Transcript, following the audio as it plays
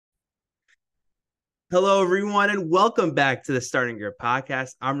Hello, everyone, and welcome back to the Starting Grid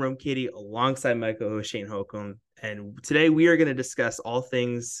Podcast. I'm Rome Katie alongside my co-host Shane Holcomb, and today we are going to discuss all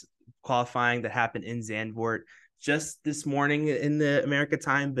things qualifying that happened in Zandvoort just this morning in the America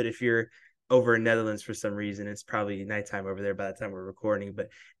time. But if you're over in Netherlands for some reason, it's probably nighttime over there by the time we're recording. But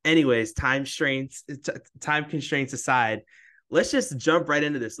anyways, time constraints aside, let's just jump right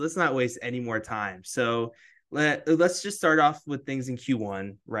into this. Let's not waste any more time. So let's just start off with things in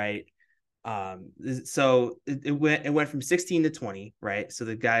Q1, right? So it went from 16 to 20, right? So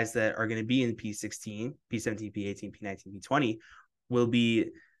the guys that are going to be in P16, P17, P18, P19, P20 will be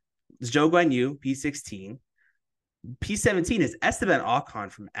Joe Guan Yu, P16. P17 is Esteban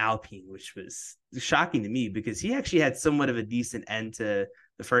Ocon from Alpine, which was shocking to me because he actually had somewhat of a decent end to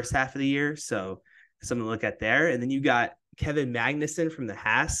the first half of the year. So something to look at there. And then you got Kevin Magnussen from the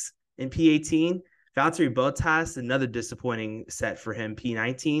Haas in P18. Valtteri Bottas, another disappointing set for him,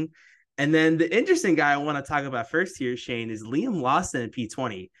 P19. And then the interesting guy I want to talk about first here, Shane, is Liam Lawson in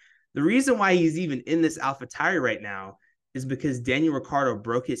P20. The reason why he's even in this AlphaTauri right now is because Daniel Ricciardo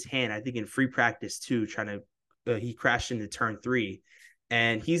broke his hand, I think, in free practice too, he crashed into turn 3,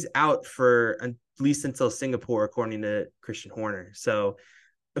 and he's out for at least until Singapore, according to Christian Horner. So,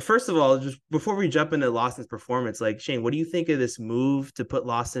 first of all, just before we jump into Lawson's performance, like Shane, what do you think of this move to put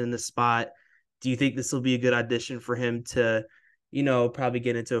Lawson in the spot? Do you think this will be a good audition for him to, probably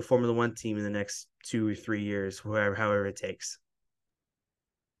get into a Formula One team in the next 2 or 3 years, however it takes?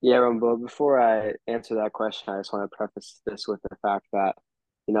 Yeah, Rumbo, before I answer that question, I just want to preface this with the fact that,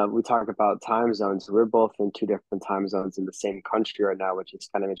 we talk about time zones. We're both in two different time zones in the same country right now, which is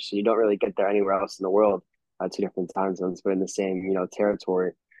kind of interesting. You don't really get there anywhere else in the world, two different time zones, but in the same,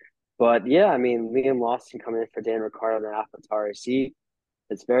 territory. But yeah, I mean, Liam Lawson coming in for Dan Ricciardo in the AlphaTauri seat.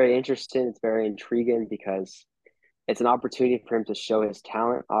 It's very interesting. It's very intriguing because it's an opportunity for him to show his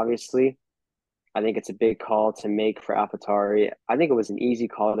talent, obviously. I think it's a big call to make for AlphaTauri. I think it was an easy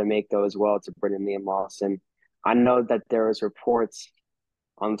call to make though as well to bring in Liam Lawson. I know that there was reports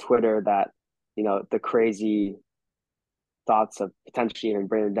on Twitter that the crazy thoughts of potentially even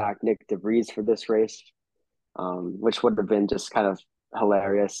bringing back Nick DeVries for this race, which would have been just kind of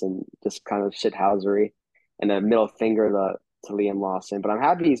hilarious and just kind of shithousery, and a middle finger to Liam Lawson. But I'm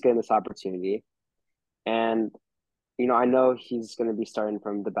happy he's getting this opportunity, and I know he's going to be starting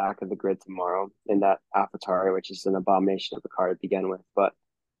from the back of the grid tomorrow in that AlphaTauri, which is an abomination of a car to begin with. But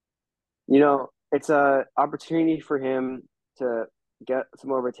it's a opportunity for him to get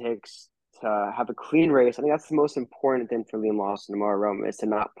some overtakes, to have a clean race. I think that's the most important thing for Liam Lawson tomorrow, Rome, is to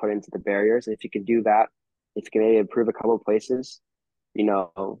not put into the barriers. And if you can do that, if you can maybe improve a couple of places,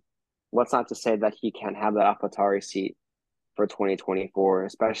 what's not to say that he can have that AlphaTauri seat for 2024,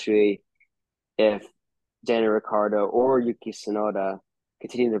 especially if Daniel Ricciardo or Yuki Tsunoda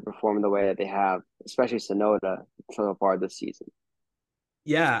continue to perform the way that they have, especially Tsunoda so far this season.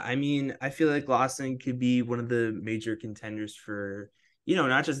 Yeah, I mean, I feel like Lawson could be one of the major contenders for,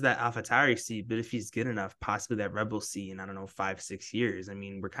 not just that AlphaTauri seat, but if he's good enough, possibly that Rebel seat in, I don't know, 5, 6 years. I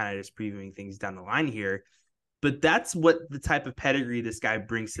mean, we're kind of just previewing things down the line here, but that's what the type of pedigree this guy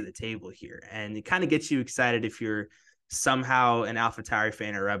brings to the table here. And it kind of gets you excited if you're somehow an AlphaTauri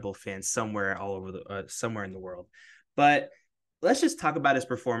fan or Rebel fan somewhere somewhere in the world. But let's just talk about his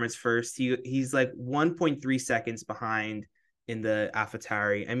performance first. He's like 1.3 seconds behind in the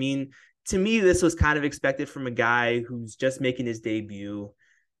AlphaTauri. I mean, to me, this was kind of expected from a guy who's just making his debut.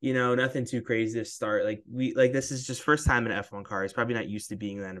 Nothing too crazy to start. This is just first time in an F1 car. He's probably not used to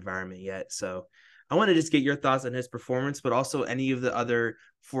being in that environment yet. So I want to just get your thoughts on his performance, but also any of the other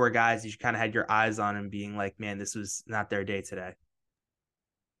four guys you kind of had your eyes on and being like, man, this was not their day today.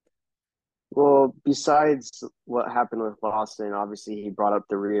 Well, besides what happened with Lawson, obviously he brought up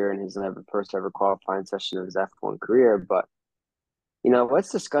the rear in his first ever qualifying session of his F1 career. But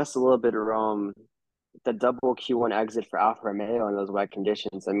let's discuss a little bit around the double Q1 exit for Alfa Romeo in those wet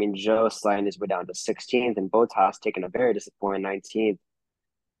conditions. I mean, Joe sliding his way down to 16th and Bottas taking a very disappointing 19th.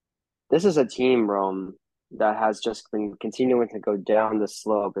 This is a team, Rome, that has just been continuing to go down the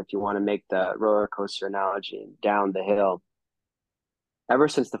slope, if you want to make the roller coaster analogy, down the hill, ever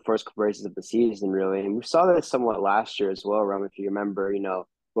since the first couple races of the season, really. And we saw that somewhat last year as well, Rome, if you remember,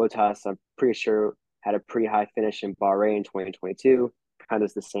 Bottas, I'm pretty sure, had a pretty high finish in Bahrain in 2022, kind of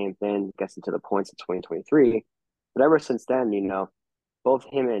does the same thing, gets into the points in 2023. But ever since then, both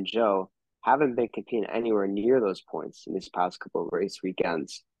him and Joe haven't been competing anywhere near those points in these past couple of race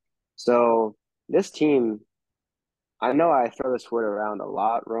weekends. So this team, I know I throw this word around a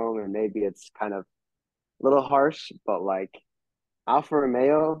lot, Rome, and maybe it's kind of a little harsh, but like Alfa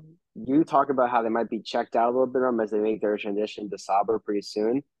Romeo, you talk about how they might be checked out a little bit, Rome, as they make their transition to Sauber pretty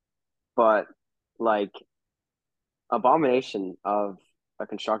soon. But like abomination of a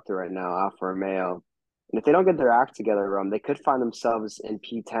constructor right now, Alfa Romeo. And if they don't get their act together, they could find themselves in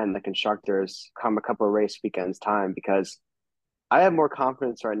P10, the constructors, come a couple of race weekends time, because I have more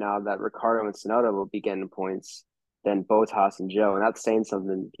confidence right now that Ricardo and Tsunoda will be getting points than both Haas and Joe. And that's saying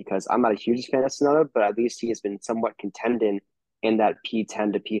something because I'm not a huge fan of Tsunoda, but at least he has been somewhat contending in that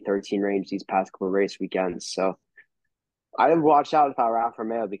P10 to P13 range these past couple of race weekends. So I would watch out if I were Alfa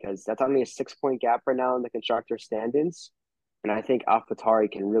Romeo, because that's only a 6 point gap right now in the constructor standings. And I think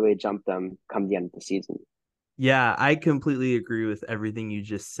AlphaTauri can really jump them come the end of the season. Yeah, I completely agree with everything you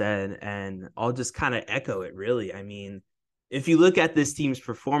just said, and I'll just kind of echo it, really. I mean, if you look at this team's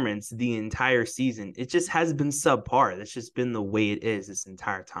performance the entire season, it just has been subpar. That's just been the way it is this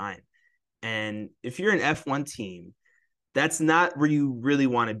entire time. And if you're an F1 team, that's not where you really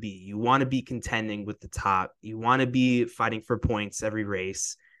want to be. You want to be contending with the top. You want to be fighting for points every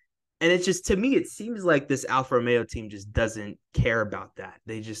race. And it's just, to me, it seems like this Alfa Romeo team just doesn't care about that.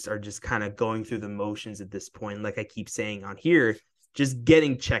 They just are just kind of going through the motions at this point. Like I keep saying on here, just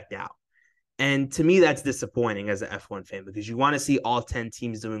getting checked out. And to me, that's disappointing as an F1 fan, because you want to see all 10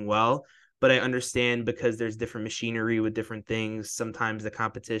 teams doing well. But I understand, because there's different machinery with different things. Sometimes the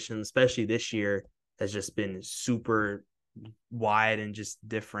competition, especially this year, has just been super wide and just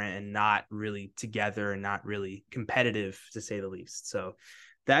different and not really together and not really competitive, to say the least. So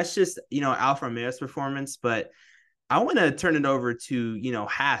that's just, Alfa Romeo's performance. But I want to turn it over to,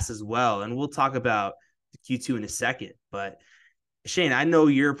 Haas as well. And we'll talk about the Q2 in a second. But Shane, I know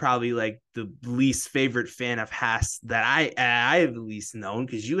you're probably like the least favorite fan of Haas that I have at least known,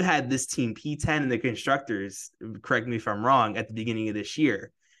 because you had this team P10 in the constructors, correct me if I'm wrong, at the beginning of this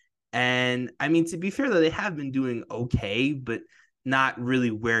year. And I mean, to be fair, though, they have been doing okay, but not really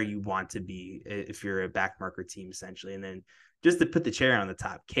where you want to be if you're a backmarker team, essentially. And then just to put the cherry on the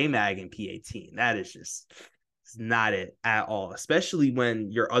top, K-Mag and P18, that is just it's not it at all, especially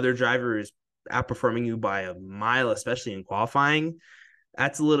when your other driver is outperforming you by a mile, especially in qualifying.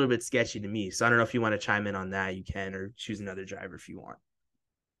 That's a little bit sketchy to me. So I don't know if you want to chime in on that, you can, or choose another driver if you want.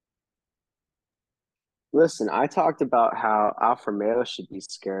 Listen, I talked about how Alfa Romeo should be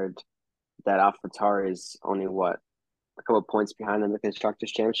scared that AlphaTauri is only a couple of points behind in the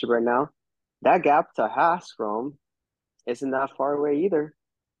constructors championship right now. That gap to Haas, Rome, isn't that far away either.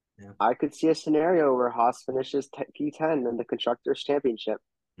 Yeah. I could see a scenario where Haas finishes P10 in the constructors championship,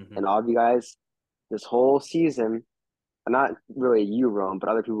 Mm-hmm. and all of you guys this whole season, not really you, Rome, but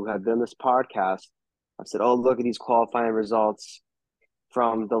other people who have been on this podcast, have said, "Oh, look at these qualifying results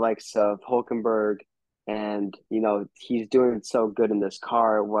from the likes of Hulkenberg, and he's doing so good in this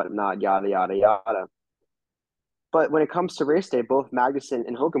car, whatnot, yada yada yada." But when it comes to race day, both Magnussen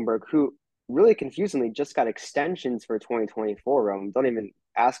and Hulkenberg, who really confusingly just got extensions for 2024, don't even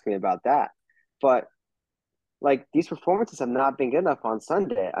ask me about that. But like, these performances have not been good enough on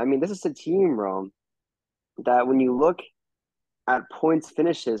Sunday. I mean, this is a team, Rome, that when you look at points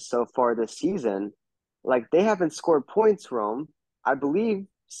finishes so far this season, like, they haven't scored points, Rome, I believe,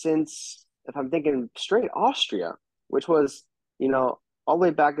 since, if I'm thinking straight, Austria, which was, all the way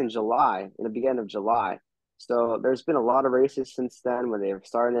back in July, in the beginning of July. So there's been a lot of races since then where they've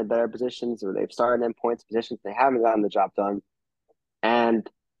started in better positions, or they've started in points positions. They haven't gotten the job done. And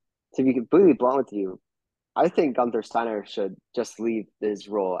to be completely blunt with you, I think Gunther Steiner should just leave his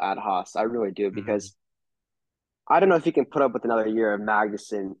role at Haas. I really do, Mm-hmm. because I don't know if he can put up with another year of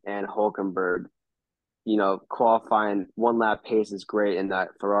Magnussen and Hulkenberg. Qualifying one lap pace is great in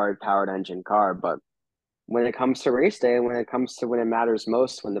that Ferrari powered engine car, but when it comes to race day, when it comes to when it matters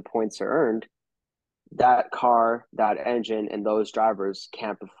most, when the points are earned, that car, that engine, and those drivers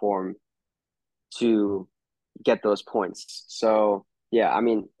can't perform to get those points. So, yeah, I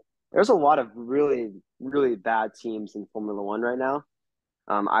mean, there's a lot of really, really bad teams in Formula One right now.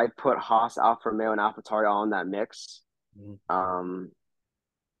 I put Haas, Alfa Romeo, and AlphaTauri all in that mix. Mm-hmm. Um,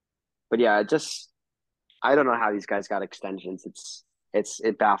 but yeah, I don't know how these guys got extensions.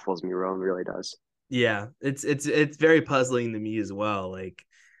 It baffles me, Rome, really does. Yeah, it's very puzzling to me as well. Like,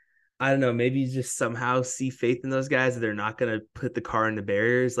 I don't know, maybe you just somehow see faith in those guys that they're not gonna put the car into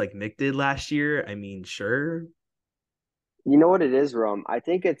barriers like Mick did last year. I mean, sure. You know what it is, Rome? I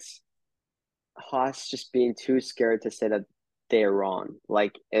think it's Haas just being too scared to say that they're wrong.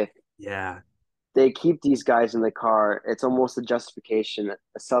 Like, if Yeah. they keep these guys in the car, it's almost a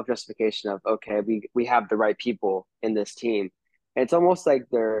self justification of, okay, we have the right people in this team. And it's almost like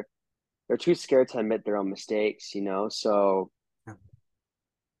they're too scared to admit their own mistakes. So,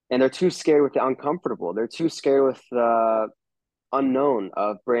 and they're too scared with the uncomfortable. They're too scared with the unknown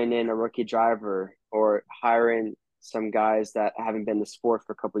of bringing in a rookie driver or hiring some guys that haven't been in the sport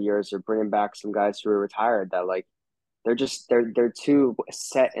for a couple of years, or bringing back some guys who are retired that like they're too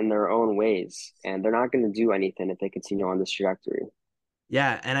set in their own ways, and they're not going to do anything if they continue on this trajectory.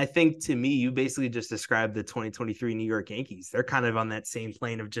 Yeah, and I think to me, you basically just described the 2023 New York Yankees. They're kind of on that same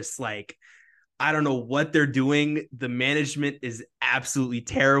plane of just like, I don't know what they're doing. The management is absolutely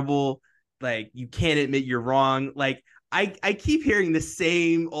terrible. Like, you can't admit you're wrong. Like, I keep hearing the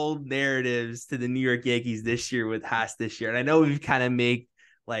same old narratives to the New York Yankees this year with Haas this year. And I know we've kind of made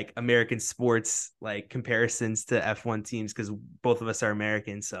like American sports like comparisons to F1 teams because both of us are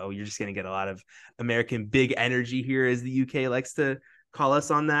American. So you're just going to get a lot of American big energy here, as the UK likes to call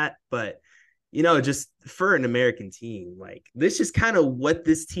us on that. But just for an American team, like this is kind of what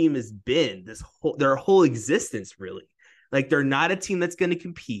this team has been their whole existence, really. Like they're not a team that's going to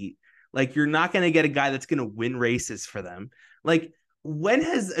compete. Like you're not going to get a guy that's going to win races for them. Like when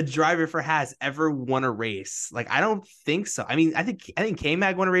has a driver for Haas ever won a race? Like I don't think so. I mean, I think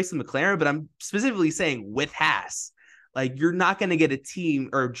K-Mag won a race in McLaren, but I'm specifically saying with Haas. Like you're not going to get a team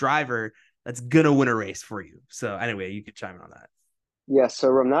or a driver that's going to win a race for you. So anyway, you could chime in on that. Yeah,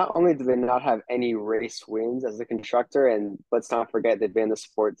 so not only do they not have any race wins as a constructor, and let's not forget they've been in the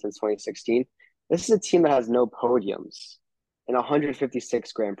sport since 2016. This is a team that has no podiums in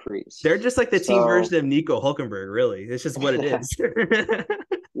 156 Grand Prix. They're just like the team So version of Nico Hulkenberg, really. It's just what it is.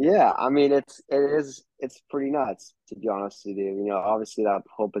 yeah, I mean it's pretty nuts to be honest with you. Obviously that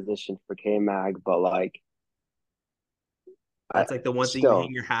pole position for K Mag, but like I That's like the one thing you hang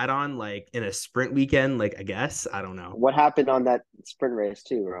still your hat on, like in a sprint weekend. Like, I guess, I don't know. what happened on that sprint race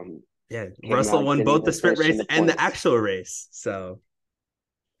too? Yeah, K Russell Mag won didn't both the even sprint finish in race the and the points. actual race. So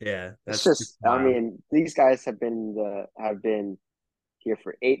yeah, It's that's just just, I wild. mean, these guys have been here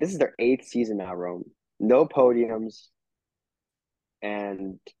for eight. This is their eighth season now, Rome. No podiums,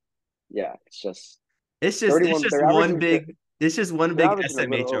 and yeah, it's just It's 31. just one big They're averaging a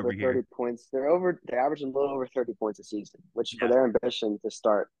little SMH over over here. 30 points. They're averaging a little over 30 points a season, which for Yeah, their ambition to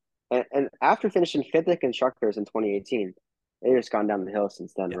start. And after finishing fifth in constructors in 2018, they just gone down the hill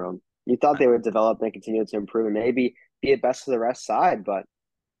since then, yeah. Rome. You thought they would develop and continue to improve and maybe be a best of the rest side, but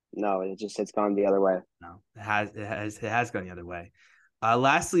no, it's gone the other way. No, it has gone the other way.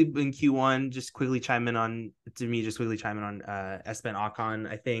 Lastly, in Q1, just quickly chime in on Espen Ocon.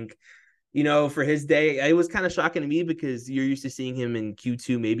 I think, for his day, it was kind of shocking to me because you're used to seeing him in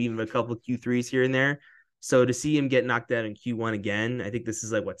Q2, maybe even a couple of Q3s here and there. So to see him get knocked out in Q1 again, I think this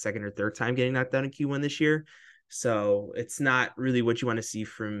is like what, second or third time getting knocked out in Q1 this year. So it's not really what you want to see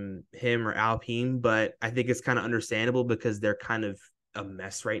from him or Alpine, but I think it's kind of understandable because they're kind of a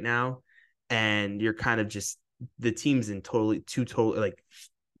mess right now. And you're kind of just the team's in totally like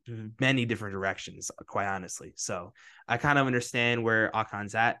many different directions, quite honestly. So I kind of understand where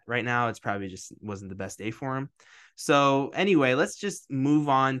Akon's at right now. It's probably just wasn't the best day for him. So anyway, let's just move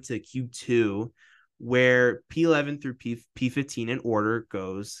on to Q2, where P11 through P15 in order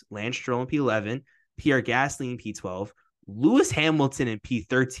goes Lance Stroll in P11, Pierre Gasly in P12, Lewis Hamilton in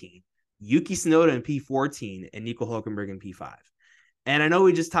P13, Yuki Tsunoda in P14, and Nico Hulkenberg in P5. And I know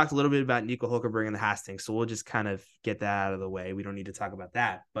we just talked a little bit about Nico Hulkenberg and the Hastings, so we'll just kind of get that out of the way. We don't need to talk about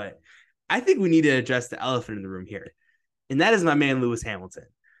that. But I think we need to address the elephant in the room here. And that is my man, Lewis Hamilton.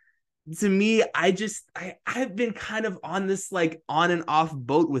 To me, I've been kind of on this like on and off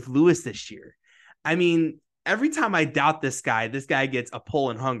boat with Lewis this year. I mean, every time I doubt this guy gets a pole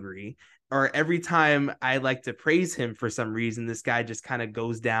in Hungary. Or every time I like to praise him for some reason, this guy just kind of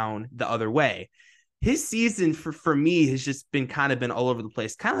goes down the other way. His season for me has just been all over the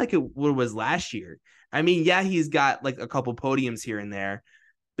place, kind of like what it was last year. I mean, yeah, he's got like a couple podiums here and there,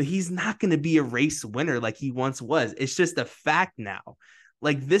 but he's not going to be a race winner like he once was. It's just a fact now.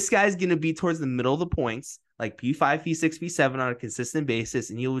 Like this guy's going to be towards the middle of the points, like P5, P6, P7 on a consistent basis,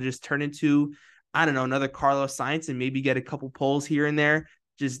 and he will just turn into, I don't know, another Carlos Sainz and maybe get a couple poles here and there.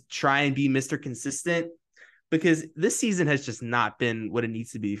 Just try and be Mr. Consistent, because this season has just not been what it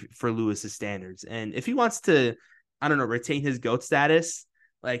needs to be for Lewis's standards. And if he wants to, I don't know, retain his GOAT status,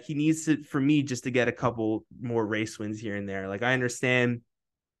 like he needs to, for me, just to get a couple more race wins here and there. Like I understand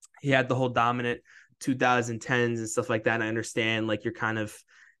he had the whole dominant 2010s and stuff like that. And I understand like you're kind of,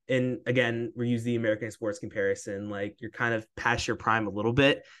 and again, we use the American sports comparison, like you're kind of past your prime a little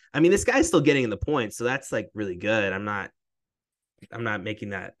bit. I mean, this guy's still getting in the points, so that's like really good. I'm not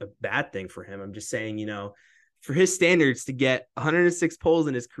making that a bad thing for him. I'm just saying, for his standards to get 106 poles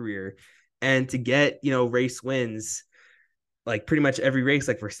in his career and to get, race wins, like pretty much every race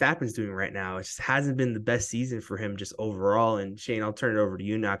like Verstappen's doing right now, it just hasn't been the best season for him just overall. And Shane, I'll turn it over to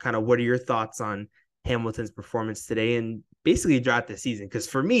you now. Kind of what are your thoughts on Hamilton's performance today and basically throughout the season? Because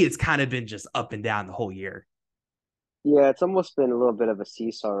for me, it's kind of been just up and down the whole year. Yeah, it's almost been a little bit of a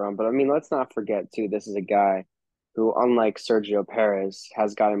seesaw run, but I mean, let's not forget too, this is a guy who, unlike Sergio Perez,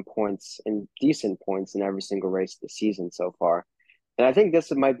 has gotten points and decent points in every single race of the season so far. And I think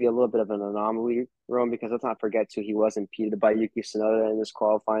this might be a little bit of an anomaly, Rome, because let's not forget too, he was impeded by Yuki Tsunoda in this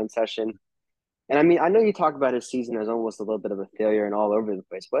qualifying session. And I mean, I know you talk about his season as almost a little bit of a failure and all over the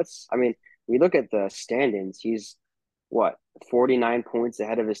place, but I mean, when you look at the standings, he's what, 49 points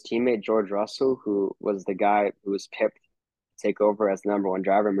ahead of his teammate George Russell, who was the guy who was pipped to take over as the number one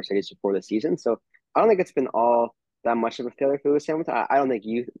driver in Mercedes before the season. So I don't think it's been all that much of a failure for Lewis Hamilton. I don't think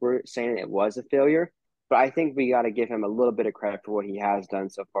you were saying it was a failure, but I think we got to give him a little bit of credit for what he has done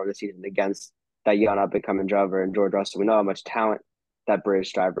so far this season against that young up and coming driver and George Russell. We know how much talent that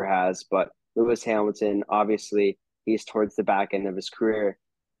British driver has, but Lewis Hamilton, obviously, he's towards the back end of his career.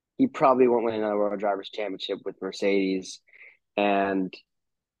 He probably won't win another World Drivers' Championship with Mercedes, and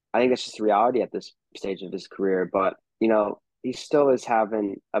I think that's just the reality at this stage of his career. But he still is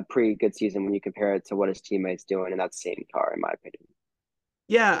having a pretty good season when you compare it to what his teammates doing in that same car, in my opinion.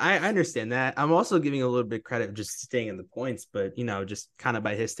 Yeah, I understand that. I'm also giving a little bit credit just staying in the points, but just kind of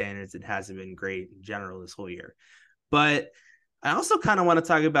by his standards, it hasn't been great in general this whole year. But I also kind of want to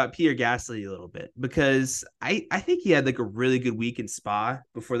talk about Pierre Gasly a little bit because I think he had like a really good week in Spa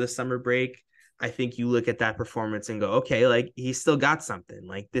before the summer break. I think you look at that performance and go, okay, like he still got something.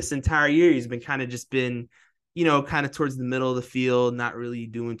 Like this entire year, he's been kind of just been, kind of towards the middle of the field, not really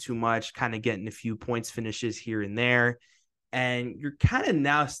doing too much, kind of getting a few points finishes here and there. And you're kind of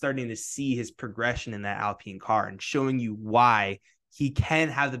now starting to see his progression in that Alpine car and showing you why he can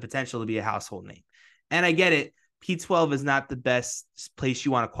have the potential to be a household name. And I get it. P12 is not the best place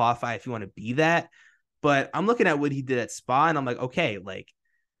you want to qualify if you want to be that. But I'm looking at what he did at Spa and I'm like, okay, like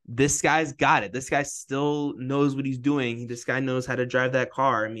this guy's got it. This guy still knows what he's doing. This guy knows how to drive that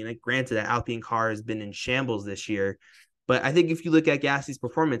car. I mean, like, granted, that Alpine car has been in shambles this year. But I think if you look at Gasly's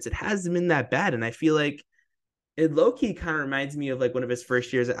performance, it hasn't been that bad. And I feel like it low key kind of reminds me of like one of his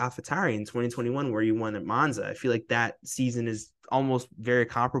first years at AlphaTauri in 2021, where he won at Monza. I feel like that season is almost very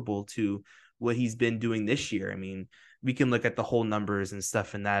comparable to what he's been doing this year. I mean, we can look at the whole numbers and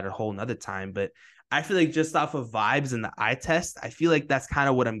stuff in that a whole nother time, but I feel like just off of vibes and the eye test, I feel like that's kind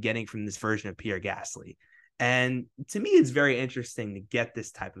of what I'm getting from this version of Pierre Gasly. And to me, it's very interesting to get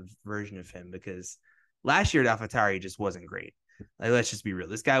this type of version of him because last year at AlphaTauri just wasn't great. Like, let's just be real.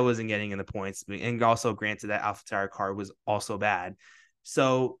 This guy wasn't getting in the points. And also, granted, that AlphaTauri car was also bad.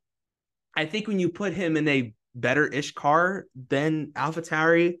 So I think when you put him in a better-ish car than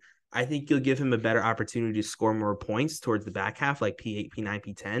AlphaTauri, I think you'll give him a better opportunity to score more points towards the back half, like P8, P9,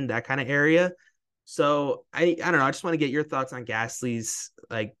 P10, that kind of area. So I don't know. I just want to get your thoughts on Gasly's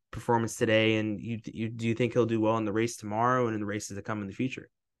like performance today, and do you think he'll do well in the race tomorrow and in the races that come in the future?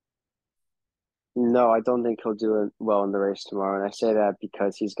 No, I don't think he'll do it well in the race tomorrow. And I say that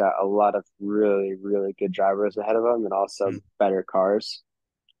because he's got a lot of really, really good drivers ahead of him and also Mm. better cars.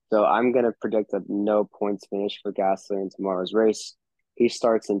 So I'm going to predict a no points finish for Gasly in tomorrow's race. He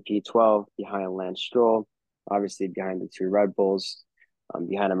starts in P12 behind Lance Stroll, obviously behind the two Red Bulls,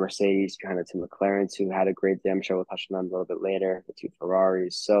 behind a Mercedes, behind the two McLarens, who had a great day. I'm sure we'll touch on them a little bit later, the two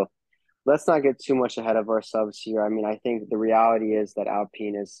Ferraris. So let's not get too much ahead of ourselves here. I mean, I think the reality is that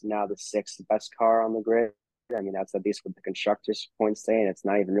Alpine is now the sixth best car on the grid. I mean, that's at least what the constructors' points say, and it's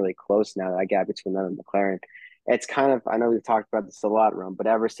not even really close now. That gap between them and McLaren, it's kind of, I know we've talked about this a lot, Ron, but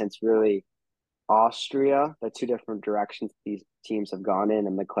ever since really Austria, the two different directions these teams have gone in,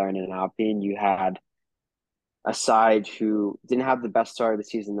 and McLaren and Alpine, you had a side who didn't have the best start of the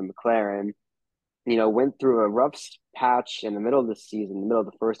season, the McLaren, went through a rough patch in the middle of the season, the middle of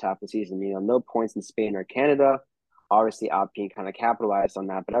the first half of the season, no points in Spain or Canada. Obviously, Alpine kind of capitalized on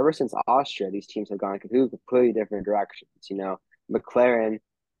that. But ever since Austria, these teams have gone completely different directions. McLaren,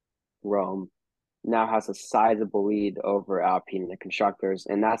 Rome, now has a sizable lead over Alpine in the constructors,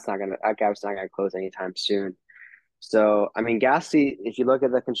 and that gap's not gonna close anytime soon. So I mean, Gasly, if you look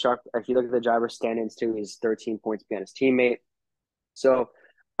at the driver standings too, he's 13 points behind his teammate. So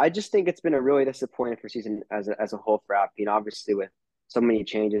I just think it's been a really disappointing for season as a whole for Alpine. Obviously, with so many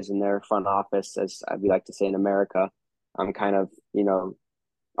changes in their front office, as we like to say in America, kind of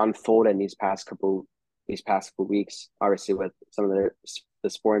unfolded these past couple weeks. Obviously, with some of the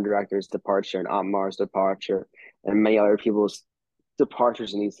sporting directors' departure and Otmar's departure, and many other people's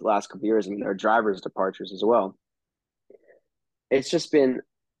departures in these last couple of years, and their drivers' departures as well. It's just been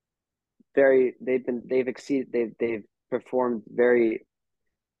they've performed very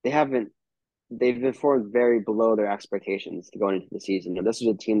they haven't they've been performed very below their expectations going into the season. And this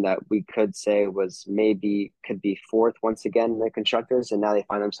was a team that we could say was maybe could be fourth once again in the constructors, and now they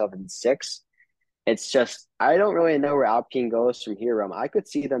find themselves in sixth. It's just I don't really know where Alpine goes from here. I could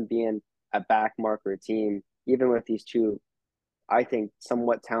see them being a back marker team, even with these two, I think,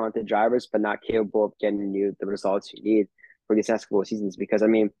 somewhat talented drivers, but not capable of getting you the results you need for these next couple of seasons. Because I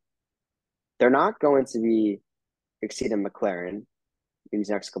mean, they're not going to be exceeding McLaren in these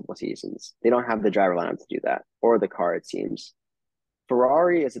next couple of seasons. They don't have the driver lineup to do that, or the car, it seems.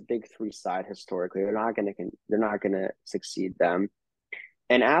 Ferrari is a big three side historically. They're not gonna succeed them.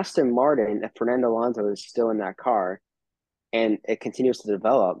 And Aston Martin, if Fernando Alonso is still in that car and it continues to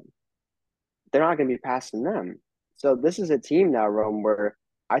develop, they're not going to be passing them. So this is a team now, Rome, where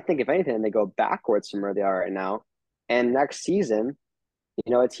I think if anything, they go backwards from where they are right now. And next season,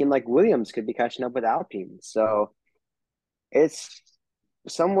 a team like Williams could be catching up with Alpine. So it's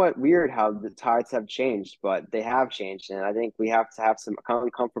somewhat weird how the tides have changed, but they have changed. And I think we have to have some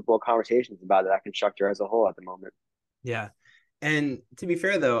uncomfortable conversations about that constructor as a whole at the moment. Yeah. And to be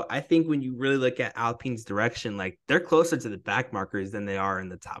fair though, I think when you really look at Alpine's direction, like they're closer to the back markers than they are in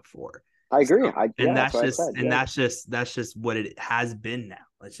the top four. I So, agree. and That's that's what I just said. and Yeah. that's just what it has been now.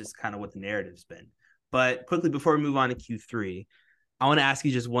 That's just kind of what the narrative's been. But quickly before we move on to Q3, I want to ask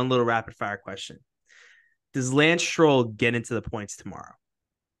you just one little rapid fire question. Does Lance Stroll get into the points tomorrow?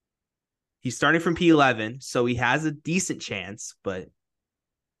 He's starting from P11, so he has a decent chance, but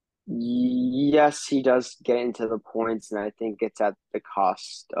Yes, he does get into the points, and I think it's at the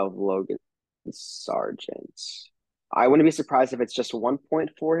cost of Logan Sargent. I wouldn't be surprised if it's just 1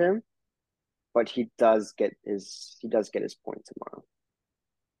 point for him, but he does get his point tomorrow.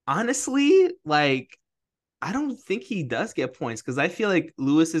 honestly, like I don't think he does get points because I feel like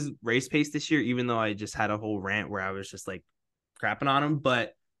Lewis's race pace this year, even though I just had a whole rant where I was just like crapping on him,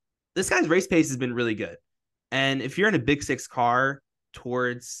 but this guy's race pace has been really good. And if you're in a big six car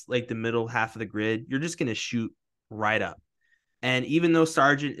towards like the middle half of the grid, you're just going to shoot right up. And even though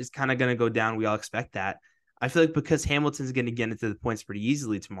Sargent is kind of going to go down, we all expect that. I feel like because Hamilton's going to get into the points pretty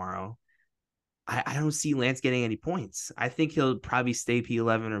easily tomorrow, I don't see Lance getting any points. I think he'll probably stay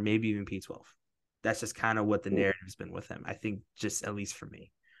P11 or maybe even P12. That's just kind of what the narrative's been with him. I think just at least for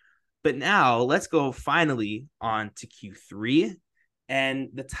me. But now let's go finally on to Q3. And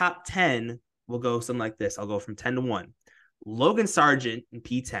the top 10 will go something like this. I'll go from 10 to 1. Logan Sargent in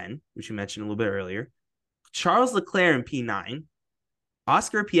P10, which you mentioned a little bit earlier. Charles Leclerc in P9.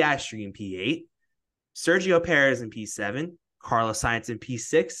 Oscar Piastri in P8. Sergio Perez in P7. Carlos Sainz in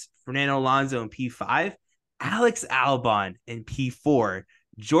P6. Fernando Alonso in P5. Alex Albon in P4.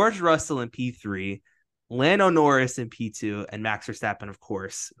 George Russell in P3. Lando Norris in P2. And Max Verstappen, of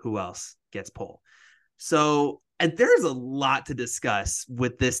course. Who else gets pole? So and there's a lot to discuss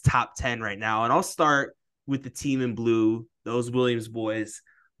with this top 10 right now. And I'll start with the team in blue, those Williams boys,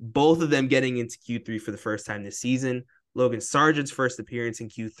 both of them getting into Q3 for the first time this season. Logan Sargent's first appearance in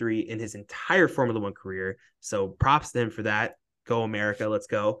Q3 in his entire Formula One career. So props to him for that. Go America. Let's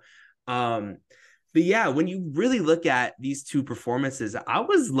go. But yeah, when you really look at these two performances, I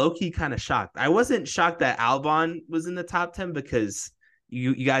was low-key kind of shocked. I wasn't shocked that Albon was in the top 10 because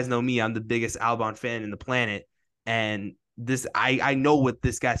you guys know me, I'm the biggest Albon fan in the planet. And this I know what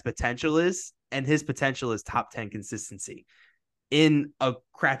this guy's potential is, and his potential is top 10 consistency in a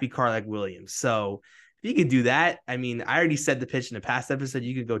crappy car like Williams. So if you could do that, I mean, I already said the pitch in the past episode.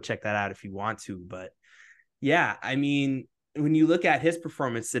 You could go check that out if you want to. But yeah, I mean, when you look at his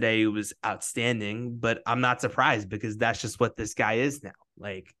performance today, it was outstanding, but I'm not surprised because that's just what this guy is now.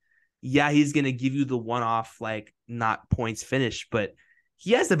 Like, yeah, he's going to give you the one off, like, not points finish, but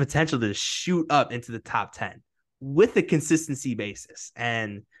he has the potential to shoot up into the top 10 with a consistency basis.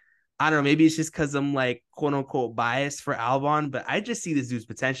 And I don't know, maybe it's just because I'm like quote unquote biased for Albon, but I just see this dude's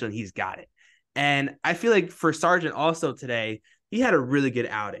potential and he's got it. And I feel like for Sargent also today, he had a really good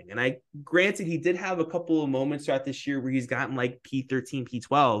outing. And I granted he did have a couple of moments throughout this year where he's gotten like P13,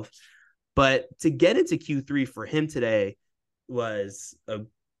 P12, but to get into Q3 for him today was a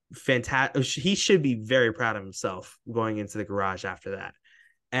fantastic. He should be very proud of himself going into the garage after that.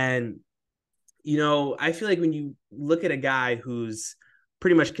 And I feel like when you look at a guy who's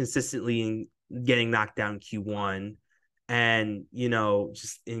pretty much consistently getting knocked down Q1 and,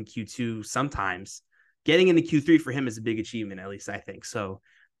 just in Q2 sometimes, getting into Q3 for him is a big achievement, at least I think. So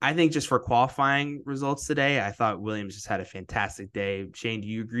I think just for qualifying results today, I thought Williams just had a fantastic day. Shane, do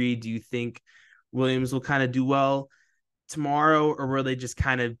you agree? Do you think Williams will kind of do well tomorrow, or will they just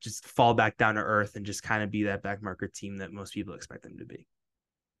kind of just fall back down to earth and just kind of be that backmarker team that most people expect them to be?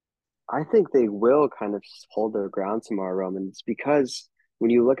 I think they will kind of hold their ground tomorrow, Roman. It's because when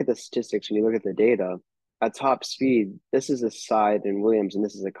you look at the statistics, when you look at the data, at top speed, this is a side in Williams and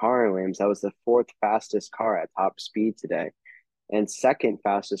this is a car in Williams that was the fourth fastest car at top speed today. and second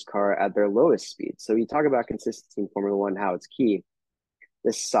fastest car at their lowest speed. So you talk about consistency in Formula One, how it's key.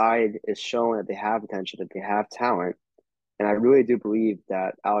 This side is showing that they have potential, that they have talent. And I really do believe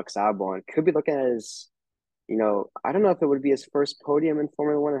that Alex Albon could be looking at his, I don't know if it would be his first podium in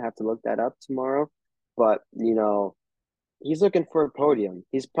Formula One. I have to look that up tomorrow. But, he's looking for a podium.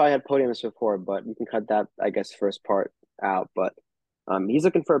 He's probably had podiums before, but you can cut that, I guess, first part out. But he's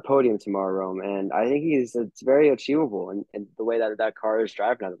looking for a podium tomorrow, Rome, and I think it's very achievable in the way that car is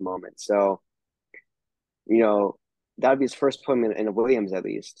driving at the moment. So, that would be his first podium in a Williams at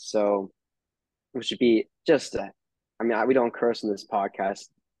least. So, which would be just, we don't curse in this podcast,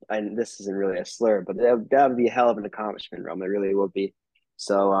 and this isn't really a slur, but that would be a hell of an accomplishment, Rome. It really would be.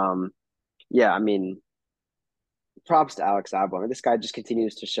 So, yeah, props to Alex Albon. This guy just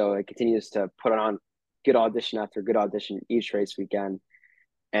continues to show it, continues to put on good audition after good audition each race weekend.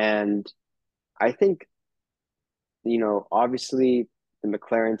 And I think, obviously the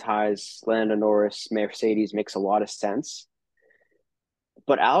McLaren ties, Lando Norris, Mercedes makes a lot of sense.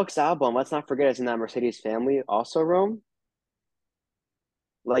 But Alex Albon, let's not forget, is in that Mercedes family also, Rome.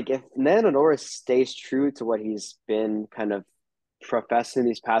 Like, if Lando Norris stays true to what he's been kind of professing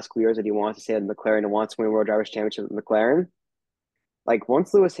these past couple years, that he wants to stay at McLaren and wants to win World Drivers' Championship with McLaren, like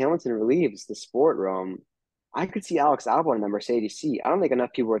once Lewis Hamilton relieves the sport, Rome, I could see Alex Albon in the Mercedes seat. I don't think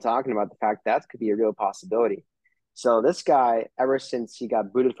enough people are talking about the fact that could be a real possibility. So this guy, ever since he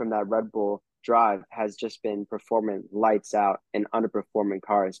got booted from that Red Bull drive, has just been performing lights out in underperforming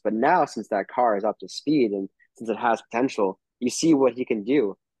cars. But now, since that car is up to speed and since it has potential, you see what he can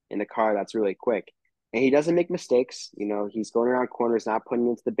do in a car that's really quick. And he doesn't make mistakes. He's going around corners, not putting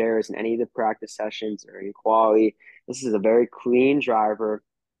into the barriers in any of the practice sessions or in quality. This is a very clean driver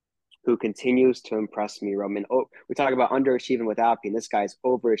who continues to impress me, Roman. Oh, we talk about underachieving with Alpine. This guy's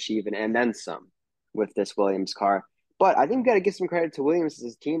overachieving and then some with this Williams car. But I think we got to give some credit to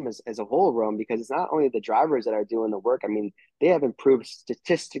Williams' team as a whole, Rome, because it's not only the drivers that are doing the work. They have improved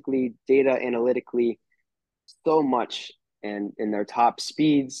statistically, data analytically, so much in their top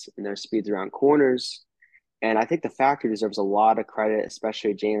speeds and their speeds around corners. And I think the factory deserves a lot of credit,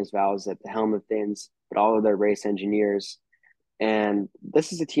 especially James Vowles at the helm of things, but all of their race engineers. And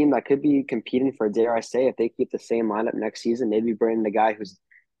this is a team that could be competing for, dare I say, if they keep the same lineup next season, maybe bring in a guy who's,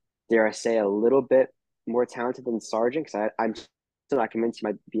 dare I say, a little bit more talented than Sargent, because I'm still not convinced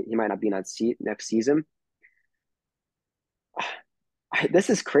he might not be in that seat next season.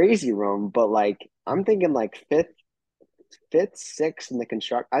 This is crazy, Rome, but I'm thinking fifth, sixth in the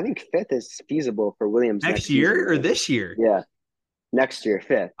construct. I think fifth is feasible for Williams Next next year season. or this year? Yeah, next year,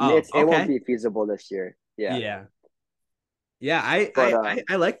 fifth. Oh, It won't okay. be feasible this year. Yeah. Yeah. Yeah, But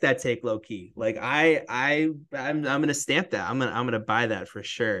I like that take, low key. I'm gonna stamp that. I'm gonna buy that for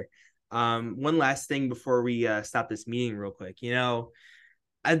sure. One last thing before we stop this meeting real quick.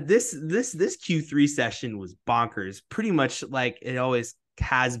 This Q3 session was bonkers, pretty much like it always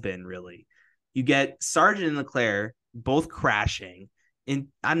has been. Really, you get Sargent and Leclerc both crashing in.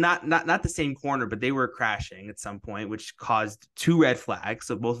 I'm not the same corner, but they were crashing at some point, which caused 2 red flags,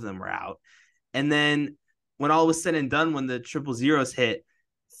 so both of them were out. And then when all was said and done, when the 000s hit,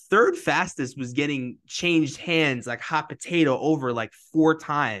 third fastest was getting changed hands like hot potato over 4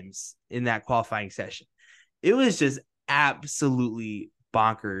 times in that qualifying session. It was just absolutely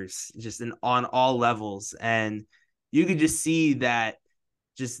bonkers, just on all levels. And you could just see that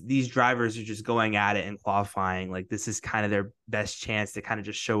just these drivers are just going at it and qualifying. This is kind of their best chance to kind of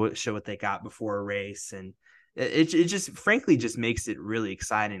just show what they got before a race. And it just frankly just makes it really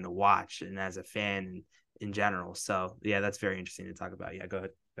exciting to watch and as a fan in general. So yeah, that's very interesting to talk about. Yeah, go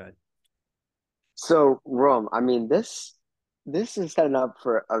ahead. So, Rome, this is setting up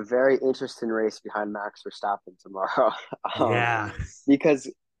for a very interesting race behind Max Verstappen tomorrow. Yeah. Because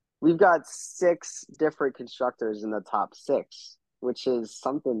we've got 6 different constructors in the top 6, which is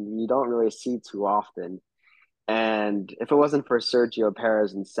something you don't really see too often. And if it wasn't for Sergio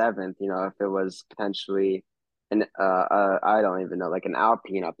Perez in 7th, if it was potentially I don't even know, like an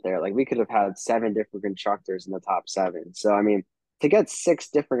Alpine up there, we could have had 7 different constructors in the top 7. So to get 6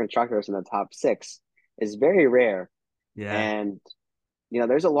 different constructors in the top 6 is very rare. Yeah. And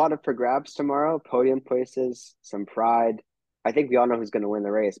there's a lot of for grabs tomorrow, podium places, some pride. I think we all know who's going to win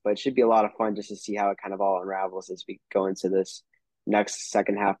the race, but it should be a lot of fun just to see how it kind of all unravels as we go into this next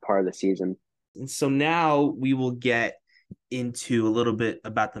second half part of the season. And so now we will get into a little bit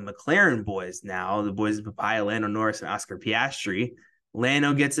about the McLaren boys now, the boys of Papaya, Lando Norris and Oscar Piastri.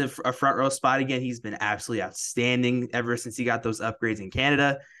 Lando gets a front row spot again. He's been absolutely outstanding ever since he got those upgrades in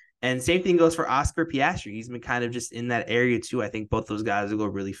Canada. And same thing goes for Oscar Piastri. He's been kind of just in that area too. I think both those guys will go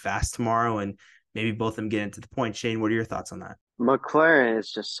really fast tomorrow and maybe both of them get into the point. Shane, what are your thoughts on that? McLaren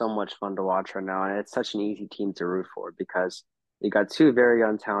is just so much fun to watch right now, and it's such an easy team to root for because you got two very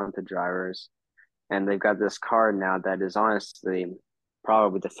untalented drivers, and they've got this car now that is honestly,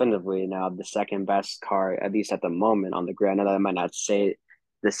 probably definitively now the second best car, at least at the moment on the grid. I know that I might not say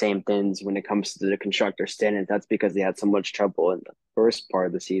the same things when it comes to the constructor standings. That's because they had so much trouble in the first part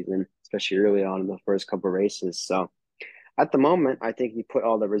of the season, especially early on in the first couple of races. So at the moment, I think you put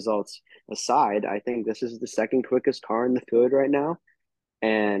all the results aside, I think this is the second quickest car in the field right now.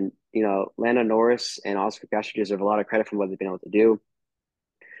 And, Lando Norris and Oscar Piastri deserve a lot of credit for what they've been able to do.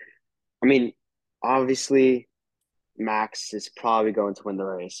 I mean, obviously, Max is probably going to win the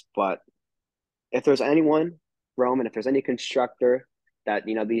race, but if there's anyone, Roman, if there's any constructor that,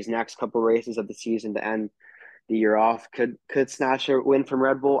 these next couple races of the season to end the year off could snatch a win from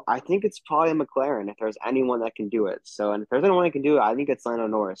Red Bull, I think it's probably McLaren if there's anyone that can do it. So, and if there's anyone that can do it, I think it's Lando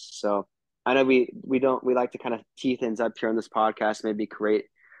Norris. So I know we like to kind of tee things up here on this podcast, maybe create,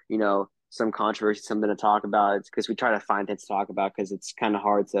 some controversy, something to talk about. It's because we try to find things to talk about because it's kind of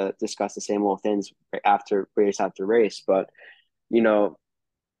hard to discuss the same old things after race. But, you know,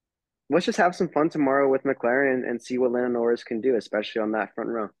 let's just have some fun tomorrow with McLaren and see what Lando Norris can do, especially on that front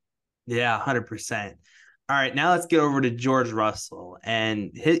row. Yeah, 100%. All right, now let's get over to George Russell,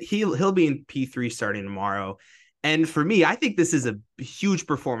 and he'll be in P3 starting tomorrow. And for me, I think this is a huge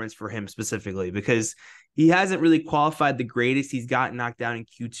performance for him specifically because he hasn't really qualified the greatest. He's gotten knocked down in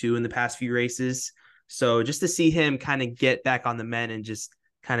Q2 in the past few races. So just to see him kind of get back on the men and just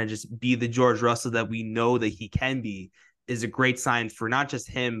kind of just be the George Russell that we know that he can be is a great sign for not just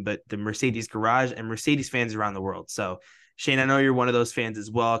him, but the Mercedes garage and Mercedes fans around the world. So Shane, I know you're one of those fans as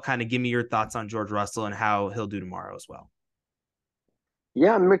well. Kind of give me your thoughts on George Russell and how he'll do tomorrow as well.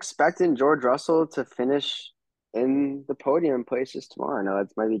 Yeah, I'm expecting George Russell to finish in the podium places tomorrow. I know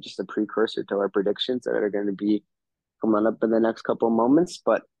that's maybe just a precursor to our predictions that are going to be coming up in the next couple of moments.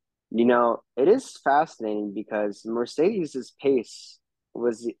 But, it is fascinating because Mercedes's pace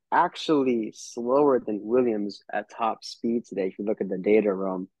was actually slower than Williams at top speed today, if you look at the data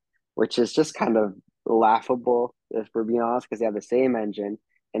room, which is just kind of laughable, if we're being honest, because they have the same engine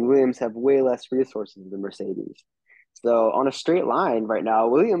and Williams have way less resources than Mercedes. So on a straight line right now,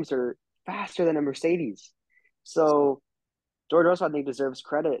 Williams are faster than a Mercedes. So George Russell, I think, deserves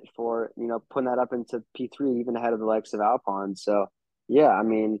credit for, putting that up into P3, even ahead of the likes of Alpine. So, yeah, I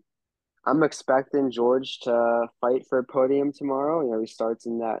mean, I'm expecting George to fight for a podium tomorrow. He starts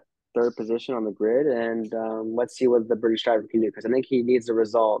in that third position on the grid, and let's see what the British driver can do because I think he needs a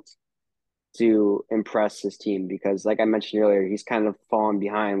result to impress his team because, like I mentioned earlier, he's kind of fallen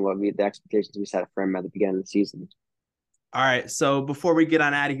behind the expectations we set for him at the beginning of the season. All right. So before we get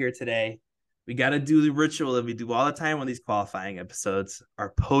on out of here today, we got to do the ritual that we do all the time on these qualifying episodes,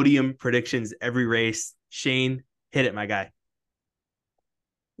 our podium predictions every race. Shane, hit it, my guy.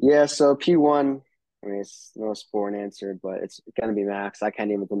 Yeah, so P1, I mean, it's no sport answer, but it's going to be Max. I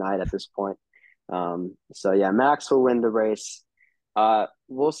can't even deny it at this point. So yeah, Max will win the race.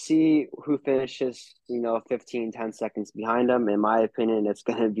 We'll see who finishes, 10 seconds behind him. In my opinion, it's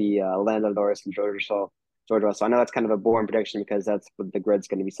going to be Lando Norris and George Russell. I know that's kind of a boring prediction because that's what the grid's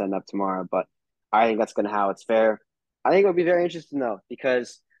going to be setting up tomorrow, but I think that's going to how it's fair. I think it'll be very interesting though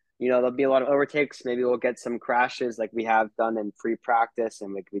because there'll be a lot of overtakes. Maybe we'll get some crashes like we have done in free practice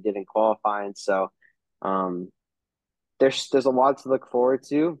and like we did in qualifying. So, there's a lot to look forward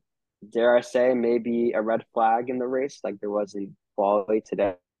to. Dare I say, maybe a red flag in the race like there was in quality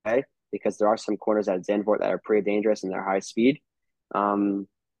today, because there are some corners at Zandvoort that are pretty dangerous and they're high speed.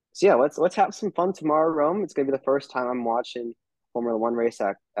 So yeah, let's have some fun tomorrow, Rome. It's gonna be the first time I'm watching Formula One race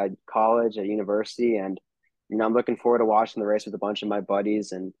at college, at university, and I'm looking forward to watching the race with a bunch of my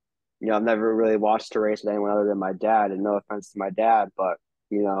buddies. And I've never really watched a race with anyone other than my dad, and no offense to my dad, but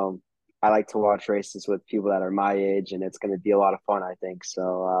I like to watch races with people that are my age, and it's going to be a lot of fun, I think.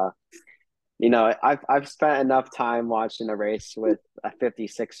 So, I've spent enough time watching a race with a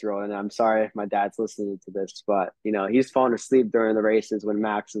 56-year-old, and I'm sorry if my dad's listening to this, but he's falling asleep during the races when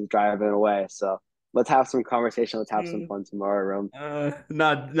Max is driving away. So let's have some conversation. Let's have some fun tomorrow, Rome.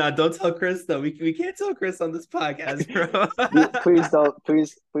 No, don't tell Chris though. We can't tell Chris on this podcast, bro. Please don't,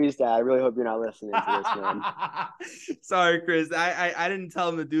 please, Dad. I really hope you're not listening to this, man. Sorry, Chris. I didn't tell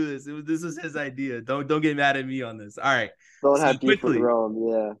him to do this. This was his idea. Don't get mad at me on this. All right. Don't So have beef with quickly.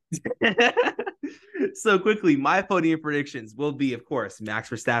 Rome. Yeah. So quickly, my podium predictions will be, of course, Max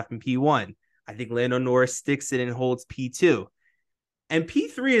Verstappen P1. I think Lando Norris sticks it and holds P2. And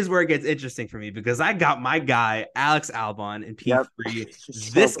P3 is where it gets interesting for me because I got my guy, Alex Albon, in P3. Yep.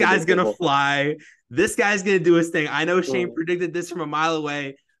 So This guy's going to predictable. fly. This guy's going to do his thing. I know Shane Yeah. predicted this from a mile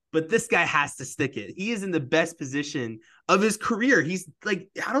away, but this guy has to stick it. He is in the best position of his career. He's like,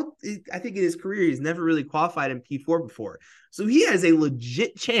 I think in his career, he's never really qualified in P4 before. So he has a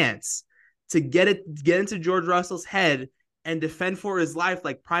legit chance to get into George Russell's head and defend for his life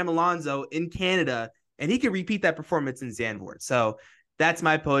like Prime Alonso in Canada. And he can repeat that performance in Zandvoort. So that's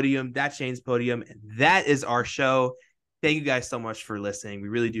my podium. That's Shane's podium. And that is our show. Thank you guys so much for listening. We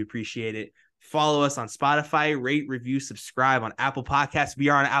really do appreciate it. Follow us on Spotify, rate, review, subscribe on Apple Podcasts. We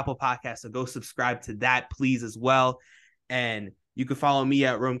are on Apple Podcasts, so go subscribe to that, please, as well. And you can follow me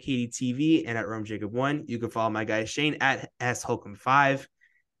at RomeKatieTV and at RomeJacob1. You can follow my guy Shane at SHolcomb5.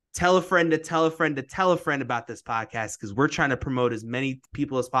 Tell a friend to tell a friend to tell a friend about this podcast because we're trying to promote as many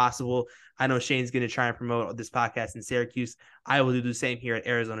people as possible. I know Shane's going to try and promote this podcast in Syracuse. I will do the same here at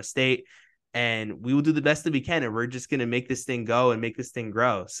Arizona State. And we will do the best that we can. And we're just going to make this thing go and make this thing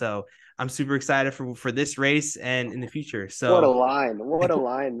grow. So I'm super excited for this race and in the future. So what a line. What a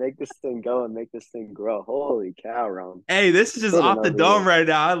line. Make this thing go and make this thing grow. Holy cow, Ron. Hey, this is just Spinning off the over dome here. right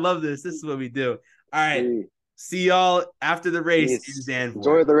now. I love this. This is what we do. All right. Gee. See y'all after the race Peace. in Zandvoort.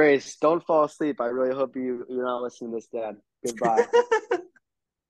 Enjoy the race. Don't fall asleep. I really hope you're not listening to this, Dad. Goodbye.